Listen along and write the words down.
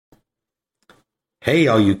Hey,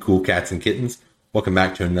 all you cool cats and kittens. Welcome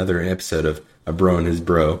back to another episode of A Bro and His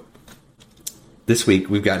Bro. This week,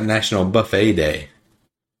 we've got National Buffet Day.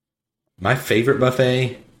 My favorite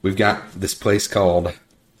buffet, we've got this place called, what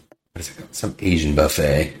is it called? Some Asian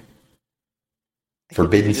buffet.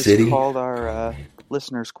 Forbidden City. We just called our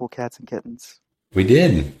listeners cool cats and kittens. We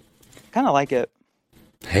did. Kind of like it.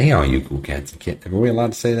 Hey, all you cool cats and kittens. Are we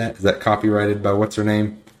allowed to say that? Is that copyrighted by what's her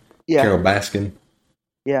name? Yeah. Carol Baskin?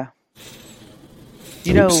 Yeah.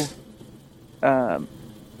 You Oops. know,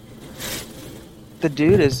 the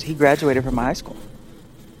dude he graduated from my high school.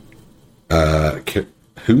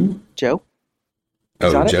 Who? Joe? Oh,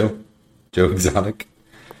 Exotic? Joe? Joe Exotic?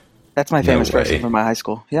 That's my famous No way. person from my high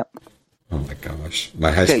school. Yep. Oh my gosh.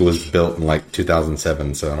 My high school was built in like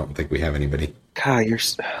 2007, so I don't think we have anybody. God,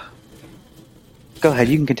 Go ahead,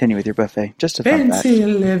 you can continue with your buffet. Just a fun fact. Fancy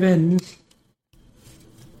living.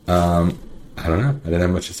 I don't know. I didn't have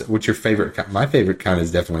much to say. What's your favorite kind? My favorite kind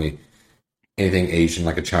is definitely anything Asian,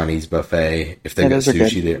 like a Chinese buffet. If they got those are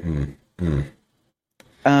sushi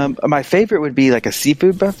there. My favorite would be like a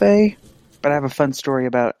seafood buffet, but I have a fun story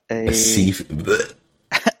about A seafood.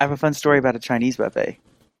 I have a fun story about a Chinese buffet.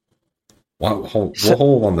 Well, we'll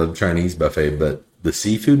hold on the Chinese buffet, but the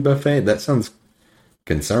seafood buffet, that sounds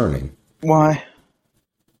concerning. Why?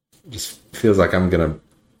 Just feels like I'm going to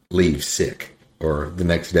leave sick, or the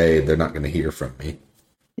next day they're not going to hear from me.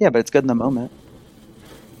 Yeah, but it's good in the moment.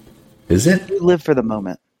 Is it? You live for the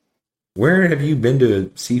moment. Where have you been to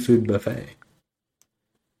a seafood buffet?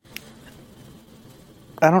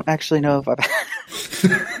 I don't actually know if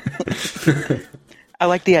I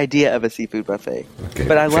like the idea of a seafood buffet, Okay,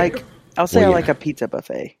 but fair. I'll say Well, I yeah. like a pizza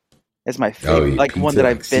buffet. It's my favorite, like pizza, one that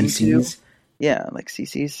like I've been to. Cece's? Yeah, like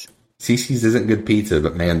Cece's. Cece's isn't good pizza,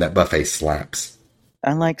 but man, that buffet slaps.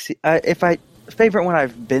 Favorite one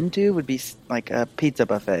I've been to would be like a pizza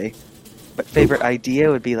buffet, but favorite idea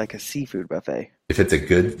would be like a seafood buffet. If it's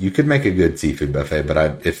you could make a good seafood buffet,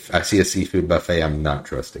 but if I see a seafood buffet, I'm not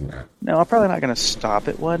trusting that. No, I'm probably not going to stop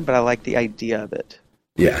at one, but I like the idea of it.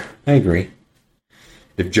 Yeah, I agree.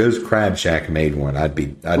 If Joe's Crab Shack made one, I'd be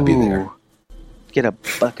there. Get a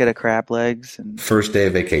bucket of crab legs and First day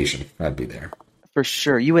of vacation, I'd be there. for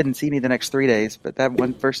sure. You wouldn't see me the next 3 days, but that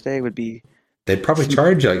one first day would be. They'd probably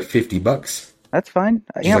charge you like $50. That's fine.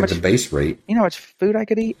 Just like the base rate. You know how much food I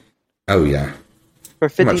could eat Oh yeah. for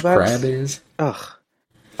How $50? much crab is? Ugh,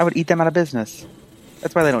 I would eat them out of business.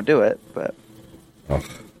 That's why they don't do it. But Oh.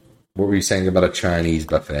 What were you saying about a Chinese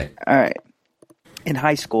buffet? all right, in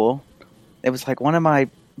high school, it was like one of my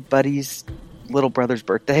buddies' little brother's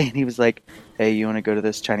birthday, and he was like, "Hey, you want to go to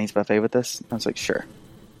this Chinese buffet with us?" I was like, "Sure."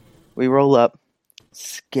 We roll up,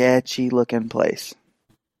 sketchy looking place.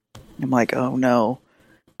 I'm like, "Oh no!"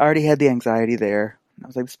 I already had the anxiety there. I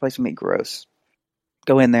was like, "This place will be gross."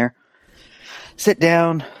 Go in there, sit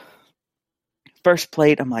down. First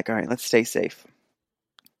plate, I'm like, all right, let's stay safe.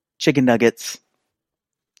 Chicken nuggets.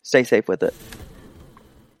 Stay safe with it.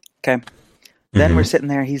 Okay. Then we're sitting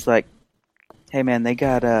there. He's like, hey, man, they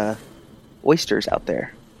got oysters out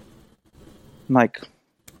there. I'm like,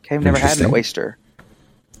 okay, I've never had an Interesting. oyster.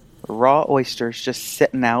 Raw oysters just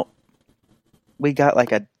sitting out. We got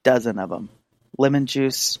like a dozen of them. Lemon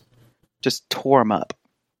juice. Just tore them up.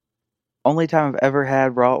 Only time I've ever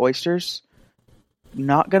had raw oysters.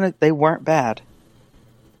 They weren't bad.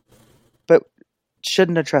 But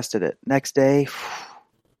shouldn't have trusted it. Next day,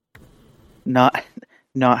 not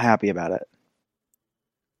happy about it.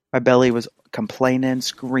 My belly was complaining,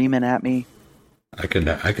 screaming at me. I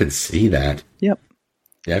could see that. Yep.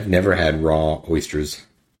 Yeah, I've never had raw oysters.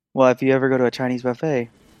 Well, if you ever go to a Chinese buffet,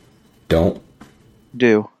 Oh,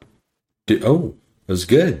 do. it was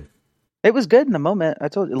good. It was good in the moment. I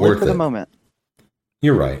told you, live Worth for the it. moment.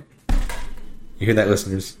 You're right. You hear that,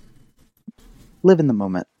 listeners? Live in the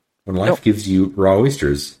moment. When life gives you raw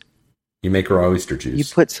oysters, you make raw oyster juice. You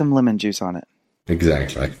put some lemon juice on it.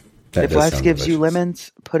 Exactly. That If does life sound gives you delicious.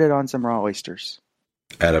 lemons, put it on some raw oysters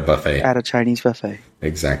At a buffet. at a Chinese buffet.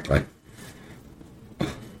 Exactly.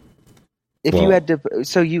 If Well- you had to,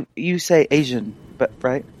 so you say Asian, but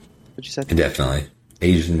right? What you said? Definitely.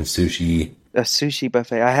 Asian sushi. A sushi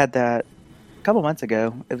buffet. I had that a couple months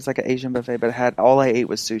ago. It was like an Asian buffet, but all I ate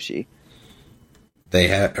was sushi. They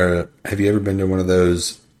have you ever been to one of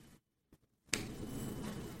those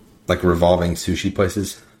like revolving sushi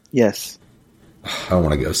places? Yes. I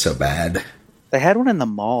want to go so bad. They had one in the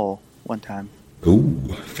mall one time. Ooh,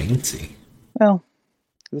 fancy. Well,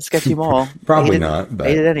 it was a sketchy mall. Probably Ate it- not, but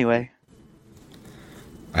ate it anyway.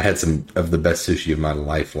 I had some of the best sushi of my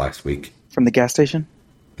life last week. From the gas station?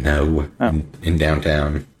 No, Oh. in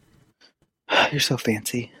downtown. You're so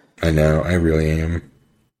fancy. I know, I really am.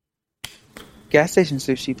 Gas station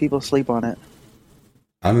sushi, people sleep on it.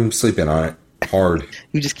 I'm sleeping on it hard.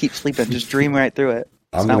 You just keep sleeping. Just dream right through it.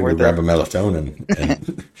 I'm going to go grab a melatonin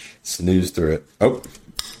and snooze through it. Oh.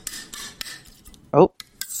 Oh.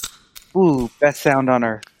 Ooh, best sound on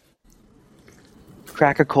earth.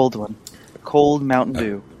 Crack a cold one. A cold Mountain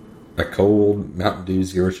Dew. A cold Mountain Dew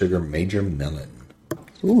Zero Sugar Major Melon.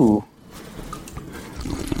 Ooh.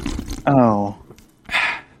 Oh.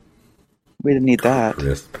 We didn't need that.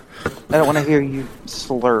 Crisp. I don't want to hear you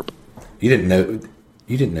slurp. You didn't know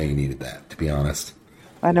you needed that, to be honest.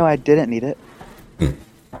 I know I didn't need it.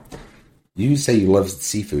 You say you love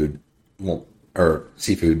seafood. Well, or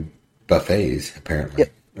seafood buffets, apparently.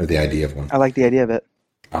 Yep. Or the idea of one. I like the idea of it.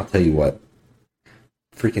 I'll tell you what.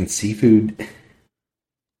 Freaking seafood.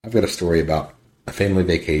 I've got a story about a family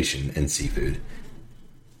vacation and seafood.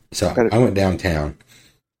 So I went downtown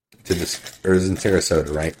to this, or it was in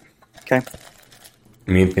Sarasota, right? Okay.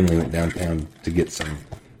 Me and Finley went downtown to get some,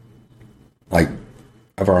 like,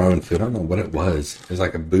 of our own food. I don't know what it was. It was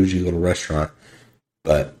like a bougie little restaurant.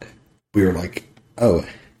 But we were like, oh,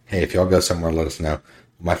 hey, if y'all go somewhere, let us know.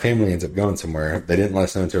 My family ends up going somewhere. They didn't let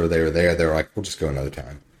us know until they were there. They were like, we'll just go another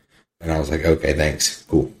time. And I was like, okay, thanks.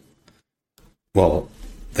 Cool. Well,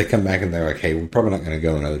 they come back and they're like, hey, we're probably not going to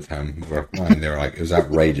go another time. We're like, why? And they were like, it was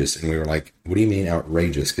outrageous. And we were like, what do you mean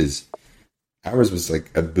outrageous? Because ours was like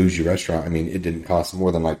a bougie restaurant. I mean, it didn't cost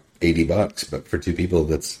more than like $80, but for two people,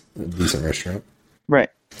 that's a decent restaurant. Right.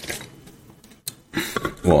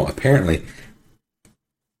 Well, apparently,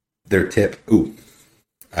 their tip,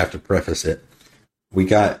 I have to preface it. We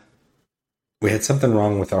had something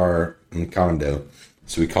wrong with our condo.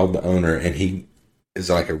 So we called the owner, and he is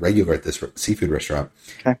like a regular at this seafood restaurant.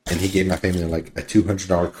 Okay. And he gave my family like a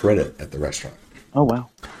 $200 credit at the restaurant. Oh, wow.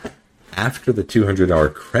 After the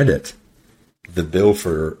 $200 credit, the bill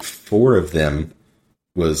for 4 of them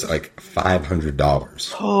was like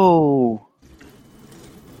 $500. Oh.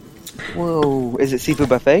 Whoa. Is it seafood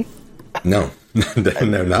buffet? No.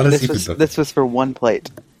 No, not a seafood buffet. This was for one plate.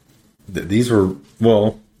 These were,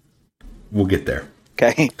 well, we'll get there.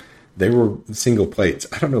 Okay. They were single plates.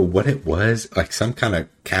 I don't know what it was. Like some kind of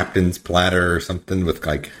captain's platter or something with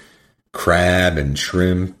like crab and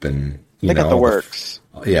shrimp and, They got the works.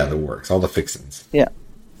 The works. All the fixings. Yeah.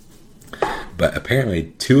 But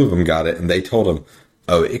apparently 2 of them got it and they told them,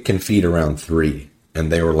 oh, it can feed around 3.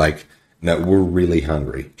 And they were like, no, we're really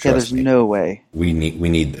hungry. Trust there's me. no way. We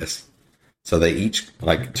need this. So they each,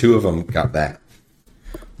 like 2 of them got that.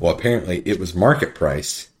 Well, apparently it was market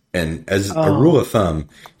price. And as a rule of thumb,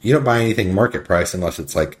 you don't buy anything market price unless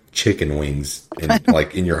it's like chicken wings in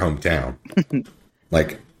like in your hometown.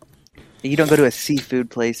 Like you don't go to a seafood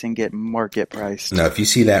place and get market price. No, if you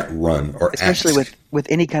see that, run or especially ask.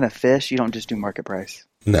 with any kind of fish, you don't just do market price.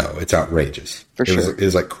 No, it's outrageous. For sure. It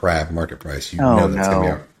was like crab market price. You know that's going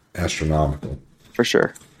to be astronomical. For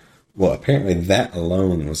sure. Well, apparently that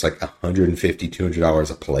alone was like $150,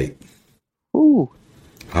 $200 a plate. Ooh.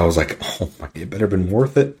 I was like, oh my, it better have been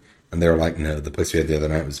worth it. And they were like, no, the place we had the other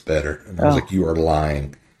night was better. And I was like, you are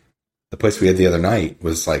lying. The place we had the other night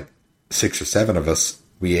was like 6 or 7 of us.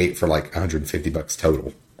 We ate for like $150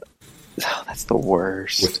 total. Oh, that's the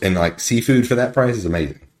worst. And like seafood for that price is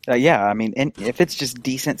amazing. Yeah, I mean, and if it's just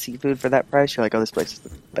decent seafood for that price, you're like, oh, this place is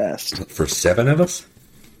the best. For 7 of us?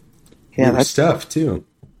 Yeah, that's stuff too.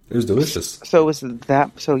 It was delicious. So was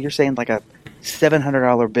that? So you're saying like a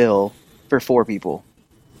 $700 bill for 4 people?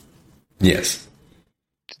 Yes.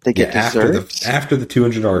 Did they get desserts? After the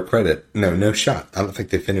 $200 credit, no shot. I don't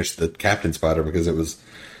think they finished the captain's platter because it was.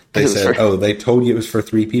 They said, they told you it was for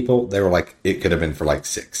 3 people. They were like, it could have been for like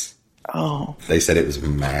 6. Oh. They said it was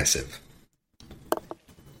massive.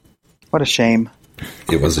 What a shame.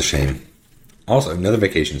 It was a shame. Also, another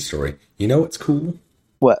vacation story. You know what's cool?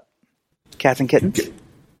 What? Cats and kittens?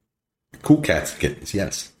 Cool cats and kittens,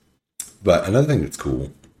 yes. But another thing that's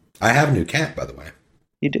cool, I have a new cat, by the way.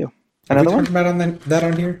 You do. Another one? Have we talked about that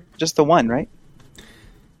on here? Just the one, right?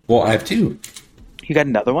 Well, I have 2. You got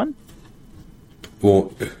another one?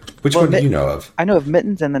 Well, which one do you know of? I know of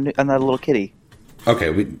Mittens and the little kitty.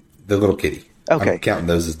 Okay, the little kitty. Okay. I'm counting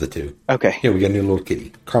those as the 2. Okay. Yeah, we got a new little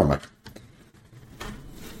kitty, Karma.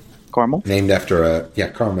 Caramel?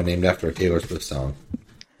 Karma named after a Taylor Swift song.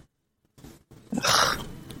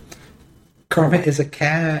 Karma is a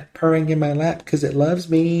cat purring in my lap because it loves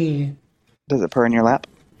me. Does it purr in your lap?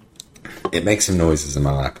 It makes some noises in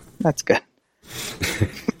my lap. That's good.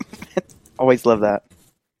 Always love that.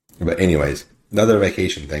 But anyways, another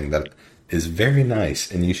vacation thing that is very nice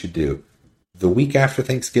and you should do. The week after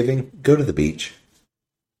Thanksgiving, go to the beach.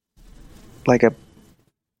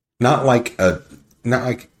 Not like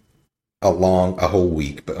a whole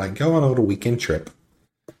week, but like go on a little weekend trip,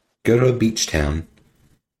 go to a beach town,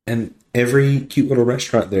 and every cute little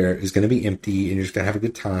restaurant there is going to be empty, and you're just going to have a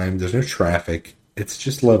good time. There's no traffic. It's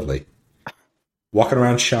just lovely. Walking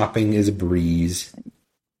around shopping is a breeze.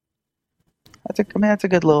 That's a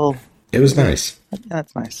good little. It was nice. Yeah,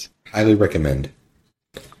 that's nice. Highly recommend.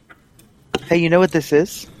 Hey, you know what this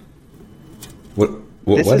is? What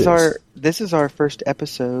This is our first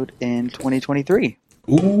episode in 2023.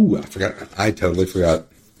 Ooh, I forgot. I totally forgot.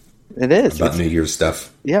 It is about New Year's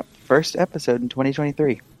stuff. Yep, first episode in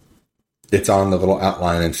 2023. It's on the little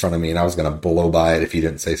outline in front of me, and I was going to blow by it if you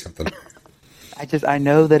didn't say something. I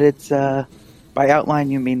know that it's by outline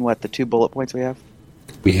you mean what, the 2 bullet points we have?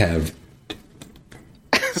 We have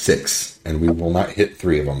 6, and we will not hit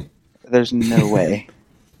 3 of them. There's no way.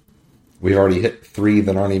 We've already hit 3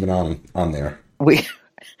 that aren't even on there.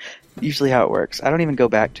 Usually how it works. I don't even go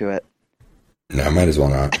back to it. No, I might as well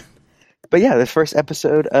not. But yeah, the first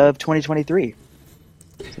episode of 2023.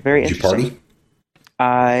 It's very interesting. Did you party?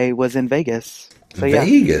 I was in Vegas. So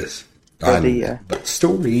Vegas? Yeah. But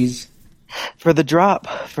stories. For the drop,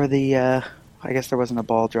 I guess there wasn't a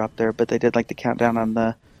ball drop there, but they did like the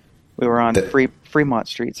countdown we were on Fremont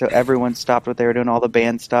Street, so everyone stopped what they were doing. All the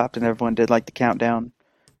bands stopped, and everyone did like the countdown.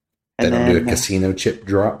 And they don't do a casino chip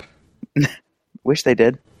drop? Wish they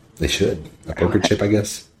did. They should. A poker chip, I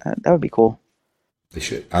guess. That would be cool. They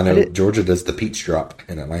should. I know Georgia does the peach drop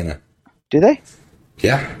in Atlanta. Do they?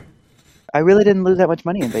 Yeah. I really didn't lose that much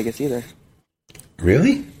money in Vegas either.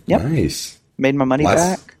 Really? Yep. Nice. Made my money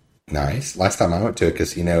back. Nice. Last time I went to a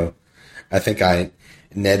casino, I think I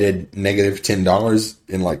netted negative $10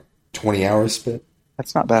 in like 20 hours spent.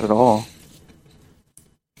 That's not bad at all.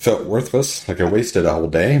 Felt worthless. Like I wasted a whole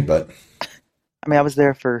day, but I mean, I was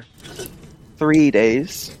there for 3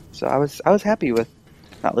 days, so I was happy with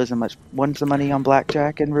not losing much. Won some money on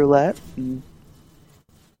blackjack and roulette, and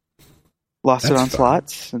lost it on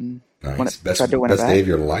slots, and nice. Best day of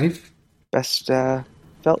your life. Best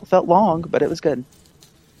felt long, but it was good.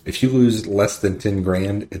 If you lose less than 10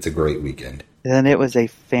 grand, it's a great weekend. Then it was a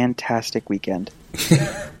fantastic weekend.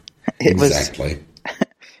 Exactly.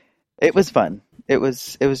 It was fun. It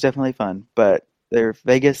was definitely fun, but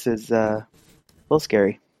Vegas is a little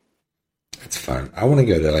scary. It's fun. I want to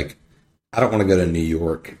go to I don't want to go to New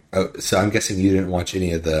York. So I'm guessing you didn't watch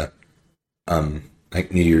any of the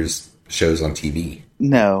New Year's shows on TV.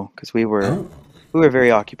 No, because we were very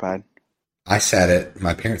occupied. I sat at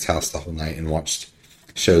my parents' house the whole night and watched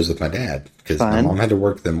shows with my dad because my mom had to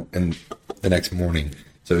work them in the next morning.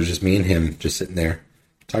 So it was just me and him just sitting there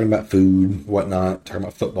talking about food, whatnot, talking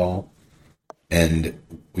about football. And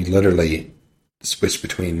we literally switched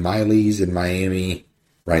between Miley's in Miami,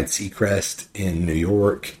 Ryan Seacrest in New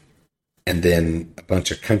York, and then a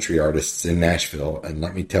bunch of country artists in Nashville. And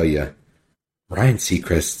let me tell you, Ryan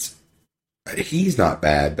Seacrest, he's not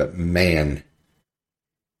bad, but man,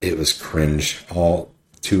 it was cringe. All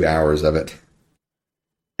 2 hours of it.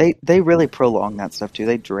 They really prolong that stuff too.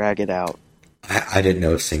 They drag it out. I didn't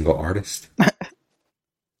know a single artist.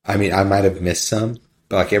 I mean, I might have missed some,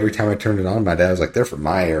 but like every time I turned it on, my dad was like, "They're from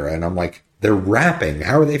my era," and I'm like, "They're rapping.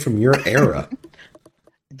 How are they from your era?"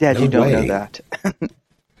 Dad, you don't know that.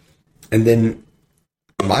 And then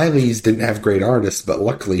Miley's didn't have great artists, but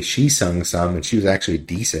luckily she sung some, and she was actually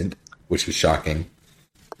decent, which was shocking.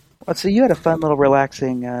 Well, so you had a fun little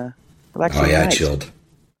relaxing Oh yeah, night. I chilled.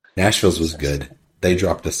 Nashville's was good. They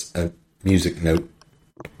dropped us a music note.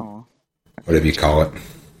 Oh. Whatever you call it.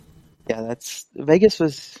 Yeah, Vegas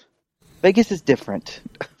is different.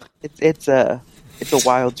 It's a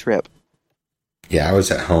wild trip. Yeah, I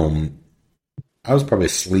was at home. I was probably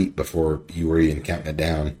asleep before you were even counting it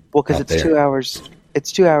down. Well, because it's 2 hours.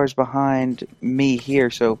 It's 2 hours behind me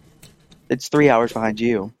here, so it's 3 hours behind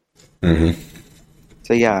you. Mm-hmm.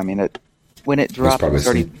 So yeah, I mean, when it dropped, it was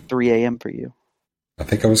already 3 a.m. for you. I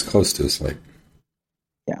think I was close to asleep.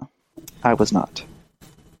 Yeah, I was not.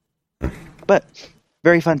 But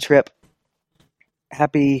very fun trip.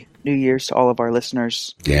 Happy New Year's to all of our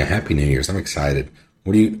listeners. Yeah, Happy New Year's. I'm excited.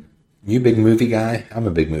 You a big movie guy? I'm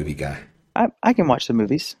a big movie guy. I can watch the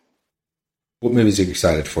movies. What movies are you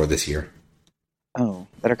excited for this year? Oh,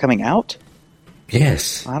 that are coming out?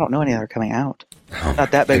 Yes. I don't know any that are coming out. Oh,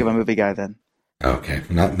 not that big of a movie guy then. Okay,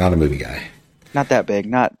 not a movie guy. Not that big.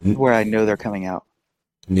 Not where I know they're coming out.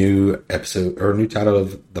 New episode or new title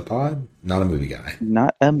of the pod? Not a movie guy.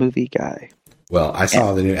 Not a movie guy. Well, I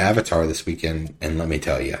saw the new Avatar this weekend, and let me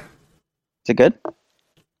tell you. Is it good?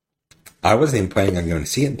 I wasn't even planning on going to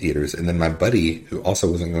see it in theaters, and then my buddy, who also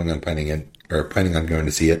wasn't planning on going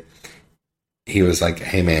to see it, he was like,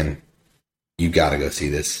 "Hey man, you got to go see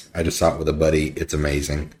this. I just saw it with a buddy. It's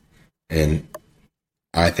amazing." And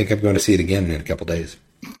I think I'm going to see it again in a couple days.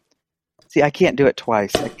 See, I can't do it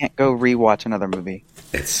twice. I can't go rewatch another movie.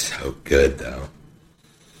 It's so good, though.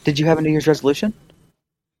 Did you have a New Year's resolution?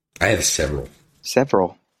 I have several.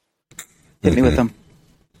 Several. Hit me with them.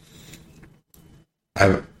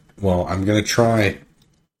 I'm going to try.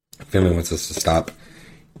 Family wants us to stop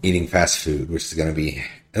eating fast food, which is going to be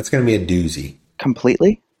a doozy.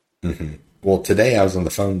 Completely? Mm-hmm. Well, today I was on the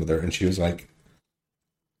phone with her, and she was like,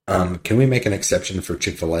 can we make an exception for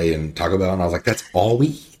Chick-fil-A and Taco Bell? And I was like, that's all we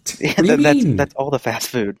eat. Yeah, that's all the fast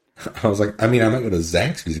food. I was like, I mean, I might go to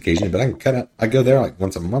Zaxby's occasionally, but I can cut out. I go there like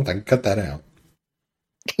once a month. I can cut that out.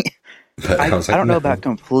 But I was like, I don't know about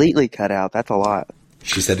completely cut out. That's a lot.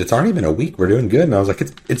 She said, it's already been a week. We're doing good. And I was like,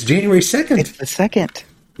 it's January 2nd. It's the 2nd.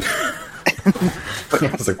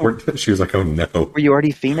 I was like, she was like, oh no. Were you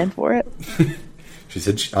already fiending for it? She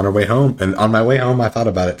said on her way home. And on my way home, I thought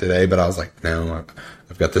about it today, but I was like, no,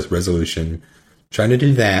 I've got this resolution. Trying to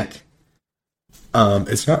do that.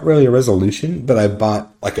 It's not really a resolution, but I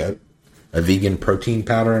bought like a vegan protein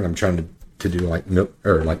powder, and I'm trying to do like milk,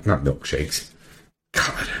 or like not milkshakes.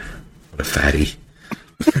 God, what a fatty.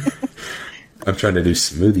 I'm trying to do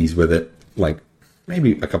smoothies with it, like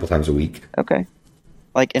maybe a couple times a week. Okay.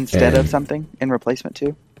 Like instead of something, in replacement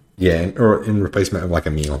too? Yeah, or in replacement of like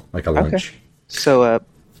a meal, like a lunch. Okay. So,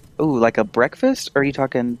 like a breakfast? Or are you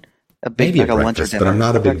talking a big, maybe like a lunch or breakfast, dinner? but I'm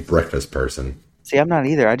not a big breakfast person. See, I'm not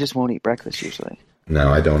either. I just won't eat breakfast usually. No,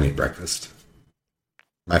 I don't eat breakfast.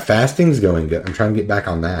 My fasting's going good. I'm trying to get back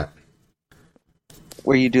on that.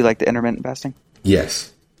 Where you do like the intermittent fasting?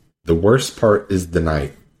 Yes. The worst part is the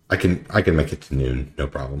night. I can make it to noon, no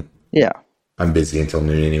problem. Yeah. I'm busy until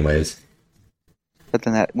noon anyways. But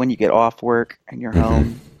then when you get off work and you're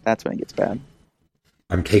home, that's when it gets bad.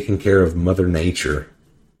 I'm taking care of Mother Nature.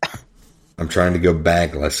 I'm trying to go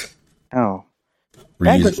bagless. Oh.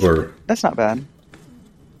 Bagless, that's not bad.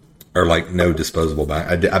 Or like no disposable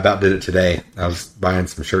bag. I about did it today. I was buying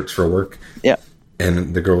some shirts for work. Yeah.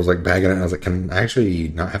 And the girl was like bagging it. And I was like, can I actually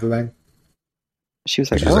not have a bag? She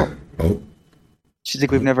was like, oh. She's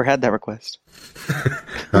like, we've never had that request.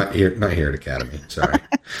 Not here at Academy. Sorry.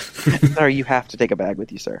 Sorry, you have to take a bag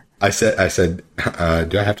with you, sir. I said,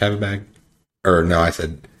 do I have to have a bag? Or no, I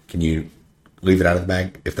said, can you leave it out of the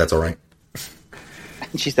bag if that's all right?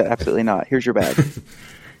 And she said, absolutely not. Here's your bag.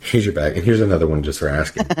 Here's your bag. And here's another one just for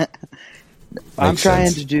asking. I'm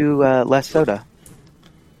trying to do less soda.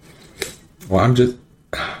 Well,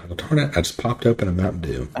 darn it, I just popped open a Mountain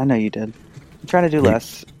Dew. I know you did. I'm trying to do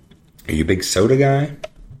less. Are you a big soda guy?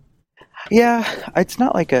 Yeah, it's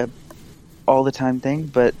not like a all the time thing,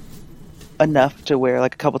 but enough to where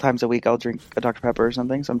like a couple times a week I'll drink a Dr. Pepper or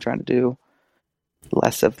something. So I'm trying to do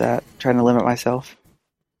less of that. Trying to limit myself.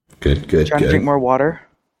 Good. Trying to drink more water.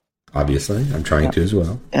 Obviously, I'm trying to as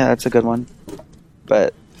well. Yeah, that's a good one.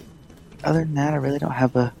 But other than that, I really don't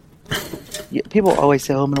have a... People always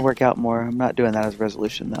say, I'm going to work out more. I'm not doing that as a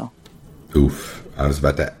resolution, though. Oof. I was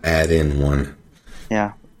about to add in one.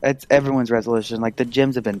 Yeah. It's everyone's resolution. Like, the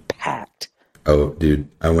gyms have been packed. Oh, dude.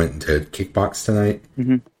 I went to kickbox tonight.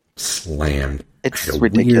 Mm-hmm. Slammed. It's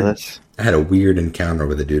ridiculous. I had a weird encounter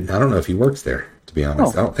with a dude. I don't know if he works there, to be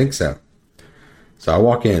honest. I don't think so. So I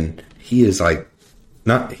walk in. He is like...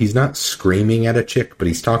 He's not screaming at a chick, but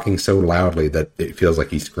he's talking so loudly that it feels like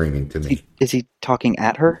he's screaming to me. Is he talking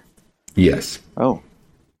at her? Yes. Oh.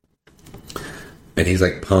 And he's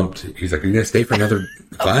like pumped. He's like, are you going to stay for another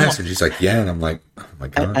class? And she's like, yeah. And I'm like, oh my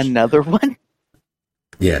gosh. Another one?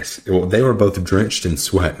 Yes. Well, they were both drenched in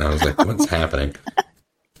sweat. And I was like, what's happening?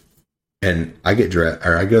 And I get dressed,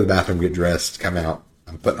 or I go to the bathroom, get dressed, come out.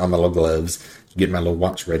 I'm putting on my little gloves, getting my little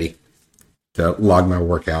watch ready to log my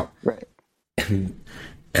workout. Right. And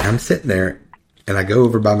I'm sitting there, and I go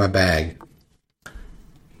over by my bag,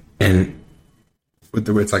 and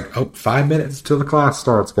it's like, 5 minutes till the class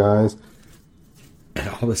starts, guys. And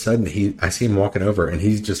all of a sudden, I see him walking over, and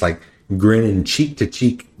he's just like grinning cheek to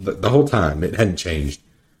cheek the whole time. It hadn't changed.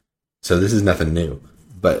 So this is nothing new.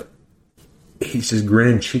 But he's just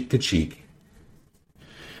grinning cheek to cheek,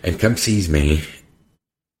 and sees me,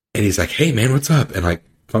 and he's like, hey, man, what's up? And like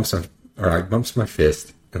bumps my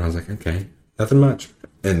fist, and I was like, okay. Nothing much.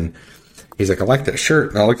 And he's like, I like that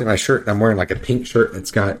shirt. And I looked at my shirt, and I'm wearing like a pink shirt, and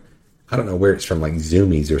it's got, I don't know where it's from, like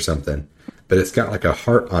Zoomies or something, but it's got like a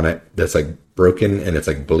heart on it that's like broken and it's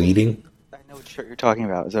like bleeding. I know what shirt you're talking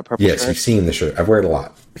about. Is that purple Yes, shirt? you've seen the shirt. I've wear it a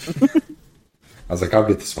lot. I was like, I'll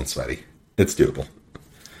get this one sweaty. It's doable.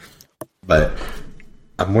 But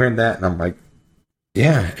I'm wearing that, and I'm like,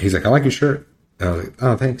 yeah. He's like, I like your shirt. And I was like,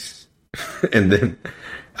 oh, thanks. And then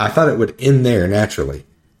I thought it would end there naturally.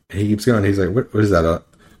 And he keeps going. He's like, what is that? A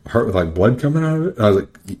heart with like blood coming out of it? And I was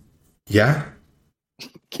like, Yeah.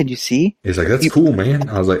 Can you see? He's like, that's cool, man.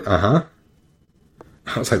 I was like, uh-huh.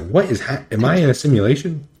 I was like, what is am I in a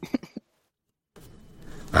simulation?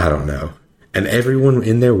 I don't know. And everyone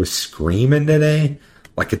in there was screaming today,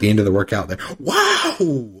 like at the end of the workout. There, wow,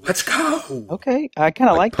 let's go. Okay, I kind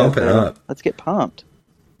of like pump that. it up. Let's get pumped.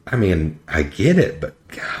 I mean, I get it, but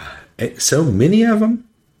God, so many of them.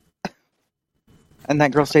 And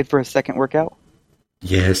that girl stayed for a second workout?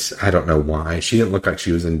 Yes, I don't know why. She didn't look like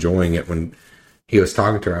she was enjoying it when he was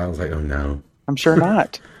talking to her. I was like, oh no. I'm sure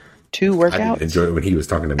not. 2 workouts? I didn't enjoy it when he was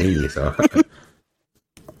talking to me, so.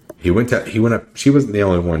 He went up. She wasn't the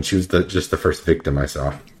only one. She was just the first victim I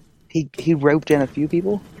saw. He roped in a few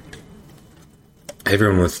people?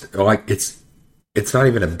 Everyone was like, it's not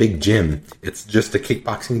even a big gym. It's just a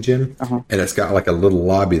kickboxing gym. Uh-huh. And it's got like a little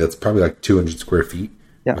lobby that's probably like 200 square feet.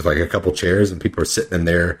 Yeah. With like a couple chairs, and people are sitting in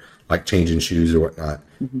there like changing shoes or whatnot.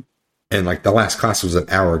 Mm-hmm. And like the last class was an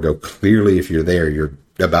hour ago. Clearly, if you're there, you're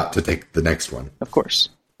about to take the next one. Of course.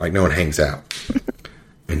 Like no one hangs out.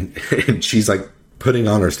 and she's like putting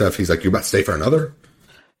on her stuff. He's like, "You about to stay for another?"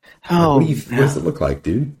 Oh, like, what does it look like,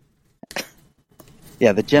 dude?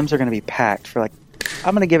 Yeah, the gyms are going to be packed for like.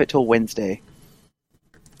 I'm going to give it till Wednesday.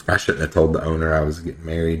 I shouldn't have told the owner I was getting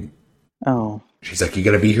married. Oh. She's like, "You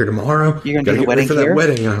got to be here tomorrow. You're going to do the wedding for here? that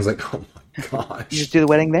wedding." And I was like, "Oh my gosh!" You just do the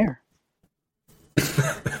wedding there.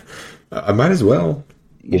 I might as well.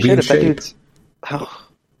 You should have. That dude's. Oh.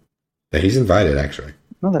 Yeah, he's invited actually.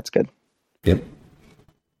 Oh, that's good. Yep.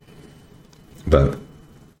 But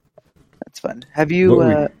that's fun. Have you?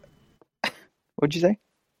 What'd you say?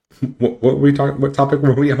 What were we talking? What topic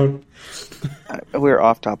were we on? We're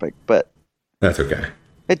off topic, but that's okay.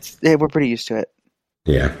 We're pretty used to it.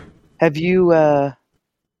 Yeah. Have you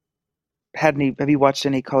Have you watched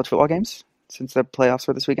any college football games since the playoffs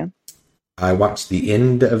were this weekend? I watched the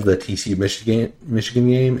end of the TCU Michigan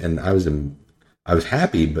game, and I was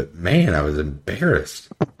happy, but man, I was embarrassed.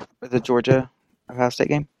 The Georgia Ohio State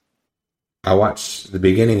game. I watched the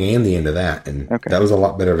beginning and the end of that, and that was a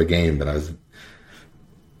lot better of a game. But I was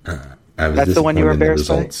That's the one you were embarrassed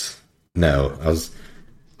by? No,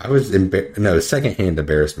 I was secondhand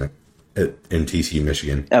embarrassment in TCU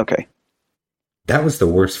Michigan. Okay. That was the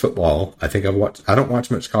worst football I think I've watched. I don't watch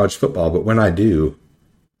much college football, but when I do,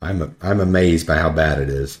 I'm amazed by how bad it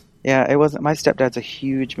is. Yeah, it wasn't. My stepdad's a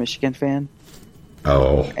huge Michigan fan.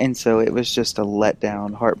 Oh. And so it was just a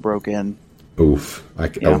letdown, heartbroken. Oof. I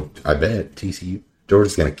bet TCU,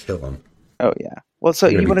 Georgia's going to kill them. Oh, yeah. Well, so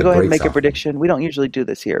you want to go ahead and make a prediction? We don't usually do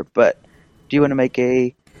this here, but do you want to make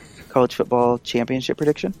a college football championship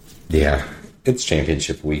prediction? Yeah. It's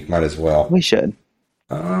championship week. Might as well. We should.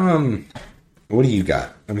 What do you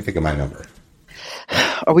got? Let me think of my number.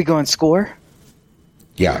 Are we going score?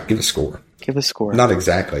 Yeah, give a score. Give a score. Not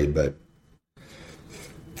exactly, but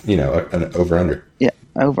an over-under. Yeah,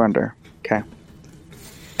 over-under. Okay.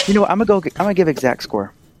 You know what? I'm gonna give exact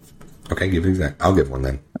score. Okay, give exact. I'll give one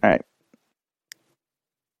then. All right.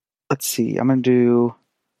 Let's see. I'm gonna do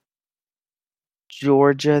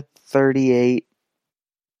Georgia 38,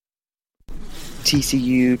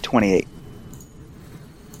 TCU 28.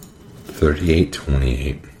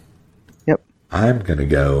 38-28. Yep. I'm gonna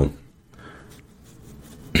go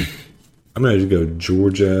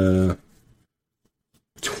Georgia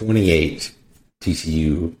 28,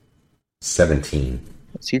 TCU 17.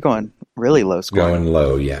 So you're going really low scoring. Going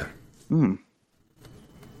low, yeah. I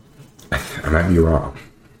might be wrong.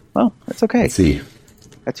 Well, that's okay. Let's see.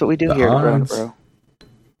 That's what we do here at Bro.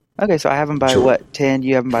 Okay, so I have them by what? 10?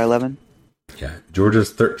 You have them by 11? Yeah.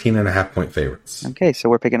 Georgia's 13.5-point favorites. Okay, so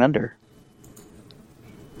we're picking under.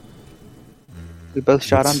 We both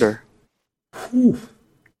shot under. Whew.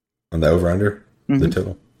 On the over-under? The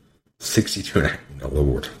total? 62.5. Oh,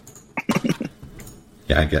 Lord.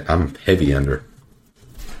 Yeah, I'm heavy under.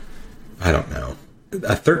 I don't know.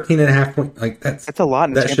 A 13.5 point, that's a lot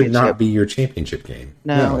in a championship. That should not be your championship game.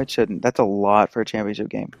 No, it shouldn't. That's a lot for a championship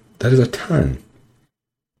game. That is a ton.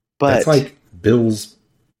 But that's like Bills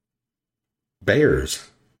Bears.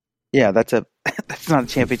 Yeah, that's not a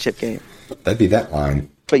championship game. That'd be that line.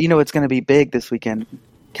 But you know what's going to be big this weekend?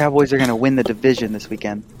 Cowboys are going to win the division this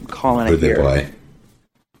weekend. I'm calling it here. Who do they play?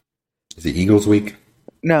 Is it Eagles week?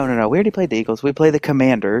 No. We already played the Eagles. We play the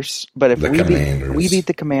Commanders. But if we beat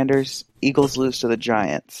the Commanders, Eagles lose to the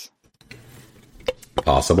Giants.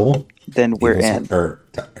 Possible. Then we're in.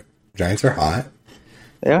 Giants are hot.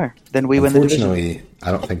 They are. Then we win the division. Unfortunately,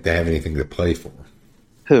 I don't think they have anything to play for.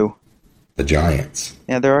 Who? The Giants.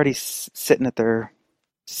 Yeah, they're already sitting at their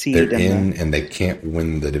seed. They're in, and they can't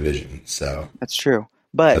win the division. So that's true.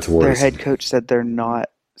 But their head coach said they're not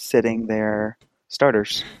sitting their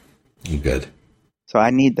starters. Good. So I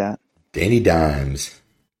need that. Danny Dimes.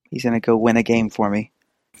 He's going to go win a game for me.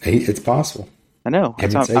 It's possible. I know.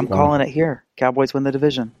 I'm calling it here. Cowboys win the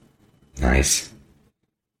division. Nice.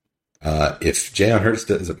 If Jalen Hurts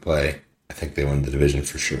doesn't play, I think they win the division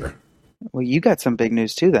for sure. Well, you got some big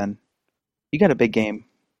news too then. You got a big game.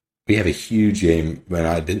 We have a huge game, but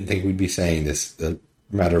I didn't think we'd be saying this a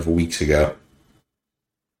matter of weeks ago.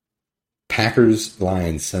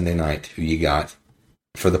 Packers-Lions Sunday night. Who you got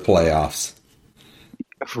for the playoffs?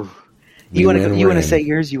 You want to say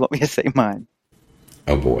yours? You want me to say mine?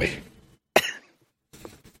 Oh boy.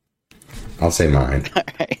 I'll say mine. All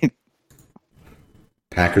right.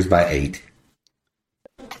 Packers by 8.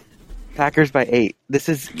 Packers by 8. This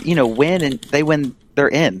is, win and they win, they're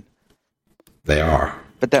in. They are.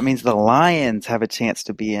 But that means the Lions have a chance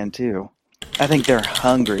to be in too. I think they're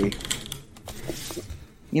hungry.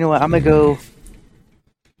 You know what? I'm gonna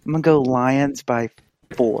go Lions by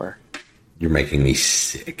 4. You're making me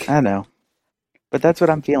sick. I know. But that's what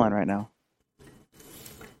I'm feeling right now.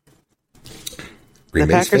 Green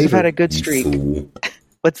the Bay's Packers have had a favorite, good streak. Fool.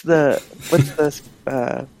 What's the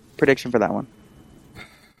prediction for that one?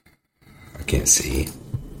 I can't see.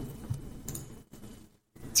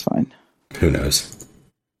 It's fine. Who knows?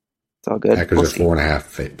 It's all good. Packers are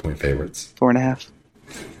 4.5 point favorites. 4.5.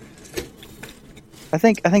 I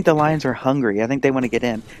think the Lions are hungry. I think they want to get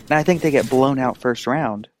in. Now I think they get blown out first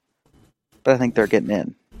round, but I think they're getting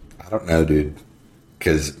in. I don't know, dude.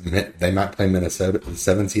 Because they might play Minnesota. The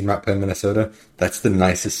 7 seed might play Minnesota. That's the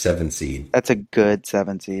nicest 7 seed. That's a good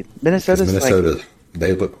 7 seed. Minnesota,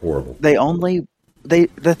 they look horrible.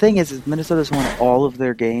 The thing is Minnesota's won all of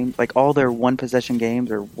their games, like all their one possession games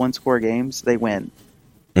or one score games. They win.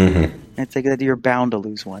 Mm-hmm. And it's like that you're bound to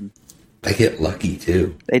lose one. They get lucky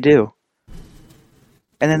too. They do.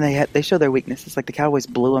 And then they show their weaknesses. Like the Cowboys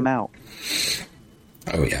blew them out.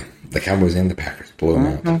 Oh yeah, the Cowboys and the Packers blew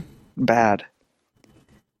them out. Bad.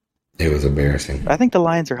 It was embarrassing. I think the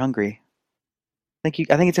Lions are hungry. I think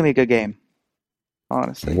it's gonna be a good game.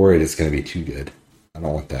 Honestly, I'm worried it's gonna be too good. I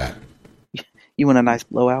don't want that. You want a nice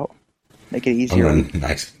blowout? Make it easier.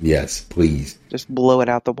 Nice. Yes, please. Just blow it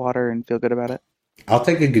out the water and feel good about it. I'll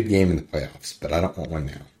take a good game in the playoffs, but I don't want one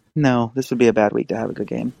now. No, this would be a bad week to have a good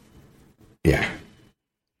game. Yeah.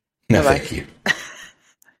 No, thank you.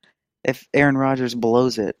 If Aaron Rodgers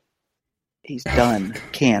blows it, he's done.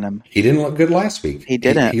 Can him. He didn't look good last week. He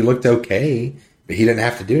didn't. He looked okay, but he didn't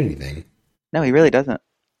have to do anything. No, he really doesn't.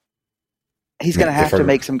 He's going to have to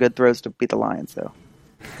make some good throws to beat the Lions, though.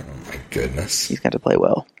 Oh, my goodness. He's got to play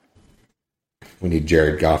well. We need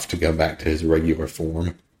Jared Goff to go back to his regular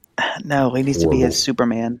form. No, he needs to be his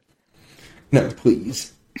Superman. No,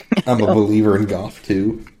 please. I'm a believer in Goff,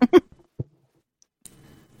 too.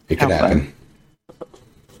 It could happen.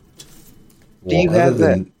 Do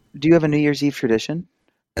you have a New Year's Eve tradition?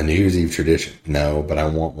 A New Year's Eve tradition? No, but I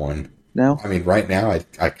want one. No? I mean, right now,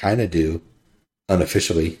 I kind of do,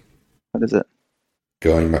 unofficially. What is it?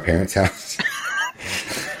 Going to my parents' house.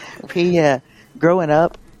 Growing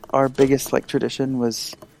up, our biggest tradition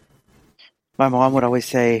was my mom would always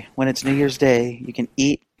say, when it's New Year's Day, you can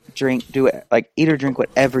eat, drink, eat or drink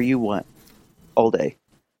whatever you want all day.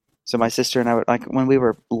 So my sister and I would, when we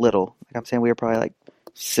were little, I'm saying we were probably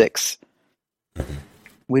 6.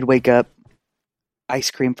 We'd wake up, ice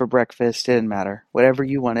cream for breakfast, it didn't matter. Whatever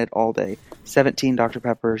you wanted all day. 17 Dr.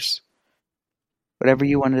 Peppers. Whatever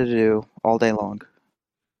you wanted to do all day long.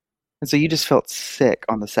 And so you just felt sick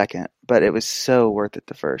on the second, but it was so worth it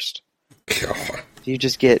the first. God. You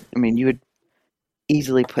just you would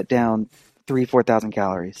easily put down 4,000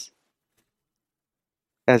 calories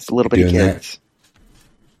as little bitty kids. That?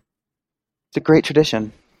 It's a great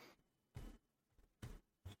tradition.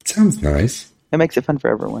 Sounds nice. It makes it fun for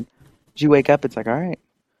everyone. As you wake up, it's all right,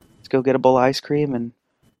 let's go get a bowl of ice cream and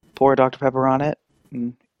pour a Dr. Pepper on it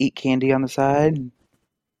and eat candy on the side.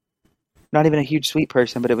 Not even a huge sweet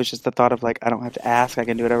person, but it was just the thought of I don't have to ask. I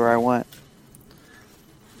can do whatever I want.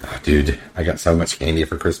 Oh, dude, I got so much candy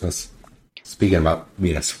for Christmas. Speaking about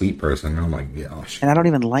being a sweet person, oh my gosh. And I don't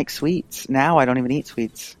even like sweets. Now I don't even eat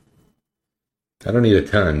sweets. I don't eat a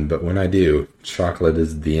ton, but when I do, chocolate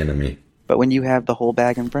is the enemy. But when you have the whole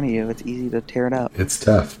bag in front of you, it's easy to tear it up. It's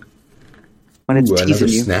tough. When it's teasing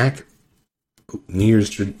you. Snack. New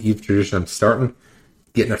Year's Eve tradition I'm starting.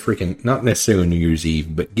 Getting a freaking, not necessarily New Year's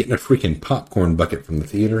Eve, but getting a freaking popcorn bucket from the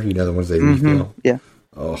theater. You know the ones they refill? Yeah.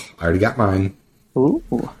 Oh, I already got mine. Ooh.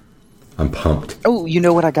 I'm pumped. Oh, you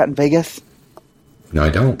know what I got in Vegas? No, I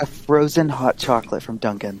don't. A frozen hot chocolate from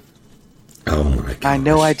Dunkin'. Oh my god! I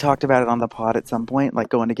know I talked about it on the pod at some point,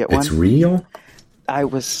 going to get one. It's real? We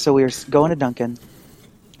were going to Dunkin',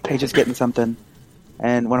 Paige was getting something,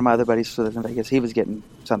 and one of my other buddies who lives in Vegas, he was getting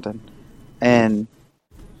something. and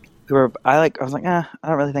I was like, I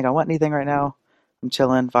don't really think I want anything right now. I'm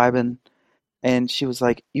chilling, vibing. And she was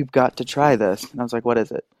like, you've got to try this. And I was like, what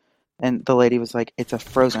is it? And the lady was like, it's a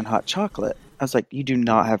frozen hot chocolate. I was like, you do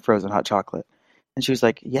not have frozen hot chocolate. And she was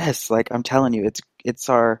like, yes, like I'm telling you, it's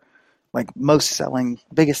our like most selling,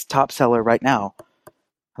 biggest top seller right now. I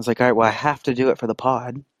was like, all right, well, I have to do it for the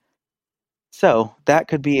pod. So that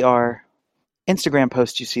could be our Instagram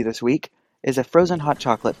post you see this week is a frozen hot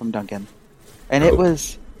chocolate from Dunkin'. And it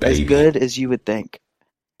was as good as you would think.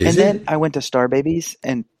 Then I went to Star Babies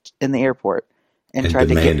and in the airport and tried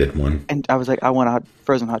to get one. And I was like, I want a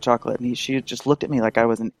frozen hot chocolate. And she just looked at me like I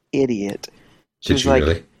was an idiot. She was like,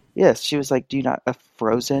 really? Yes. She was like, do you not a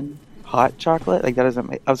frozen hot chocolate? Like that doesn't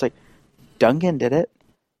make. I was like, Dunkin' did it.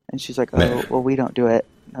 And she's like, oh, well, we don't do it.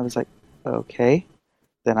 And I was like, okay,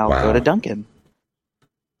 then I'll go to Dunkin'.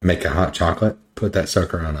 Make a hot chocolate, put that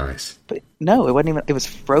sucker on ice. But no, it wasn't even. It was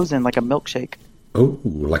frozen like a milkshake. Oh,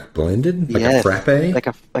 like blended, like a frappe, like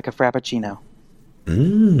a frappuccino,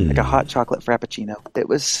 like a hot chocolate frappuccino. It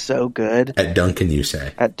was so good. At Dunkin', you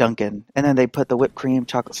say? At Dunkin', and then they put the whipped cream,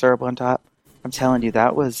 chocolate syrup on top. I'm telling you,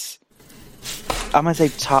 that was. I'm gonna say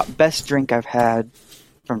best drink I've had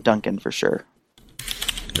from Dunkin' for sure.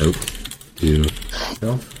 Nope.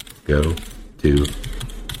 Go to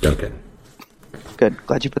Dunkin'. Good.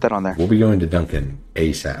 Glad you put that on there. We'll be going to Dunkin'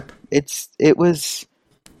 ASAP. It was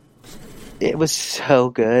so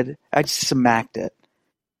good. I just smacked it.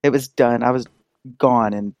 It was done. I was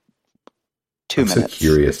gone in 2 minutes. I'm so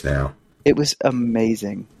curious now. It was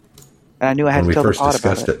amazing. And I knew I had to tell the pod about it.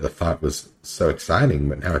 When we first discussed it, the thought was so exciting,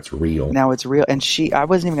 but now it's real. Now it's real. And I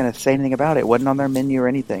wasn't even going to say anything about it. It wasn't on their menu or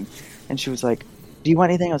anything. And she was like, do you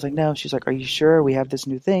want anything? I was like, no. She's like, are you sure? We have this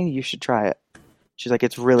new thing. You should try it. She's like,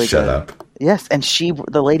 it's really good. Shut up. Yes. And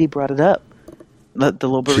the lady brought it up. The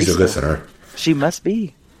little barista. She's a listener. She must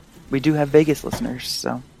be. We do have Vegas listeners,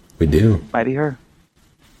 so. We do. Might be her.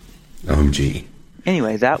 OMG.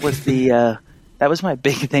 Anyway, that was that was my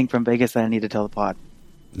big thing from Vegas that I need to tell the pod.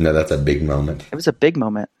 No, that's a big moment. It was a big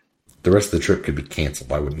moment. The rest of the trip could be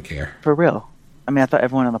canceled. I wouldn't care. For real. I mean, I thought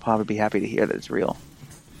everyone on the pod would be happy to hear that it's real.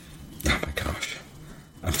 Oh my gosh.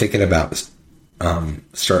 I'm thinking about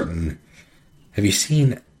starting. Have you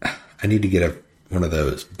seen? I need to get one of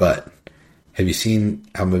those, but have you seen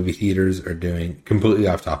how movie theaters are doing? Completely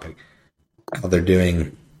off topic. How they're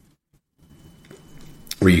doing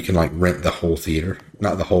where you can like rent the whole theater,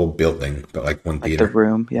 not the whole building, but like one theater. Like the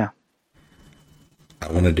room, yeah.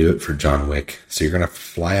 I want to do it for John Wick. So you're gonna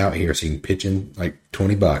fly out here so you can pitch in like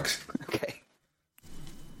 $20. Okay.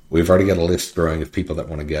 We've already got a list growing of people that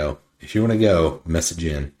want to go. If you want to go, message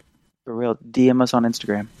in. For real, DM us on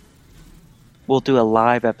Instagram. We'll do a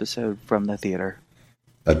live episode from the theater.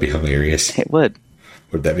 That'd be hilarious. It would.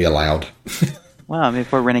 Would that be allowed? Well, I mean,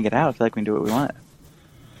 if we're renting it out, I feel like we can do what we want.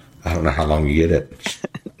 I don't know how long you get it.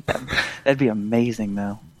 That'd be amazing,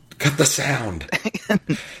 though. Cut the sound.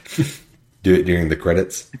 Do it during the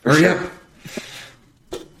credits. Hurry up.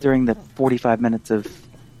 During the 45 minutes of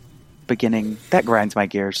beginning, that grinds my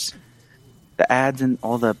gears. The ads and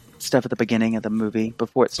all the stuff at the beginning of the movie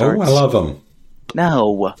before it starts. Oh, I love them.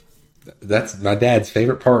 No. That's my dad's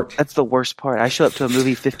favorite part. That's the worst part. I show up to a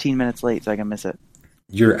movie 15 minutes late so I can miss it.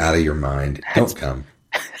 You're out of your mind. Don't come.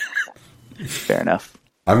 Fair enough.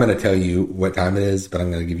 I'm going to tell you what time it is, but I'm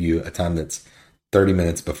going to give you a time that's 30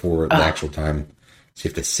 minutes before the actual time. So you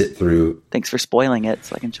have to sit through. Thanks for spoiling it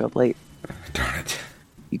so I can show up late. Darn it.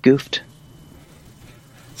 You goofed.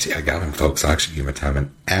 See, I got him, folks. I'll actually give him a time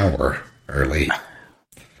an hour early.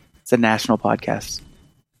 It's a national podcast.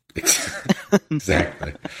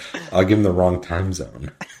 Exactly. I'll give him the wrong time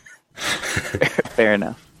zone. Fair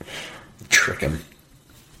enough. Trick him.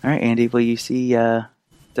 All right, Andy. Well, you see, it's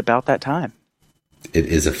about that time. It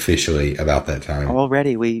is officially about that time.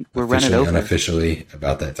 Already, we're running over. Unofficially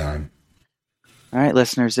about that time. All right,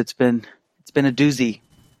 listeners. It's been a doozy.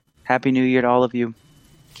 Happy New Year to all of you.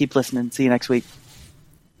 Keep listening. See you next week.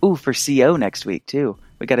 Ooh, for CO next week too.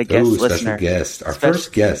 We got a guest listener. Special guest.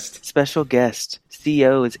 First guest. Special guest.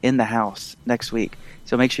 CO is in the house next week.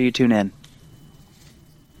 So make sure you tune in.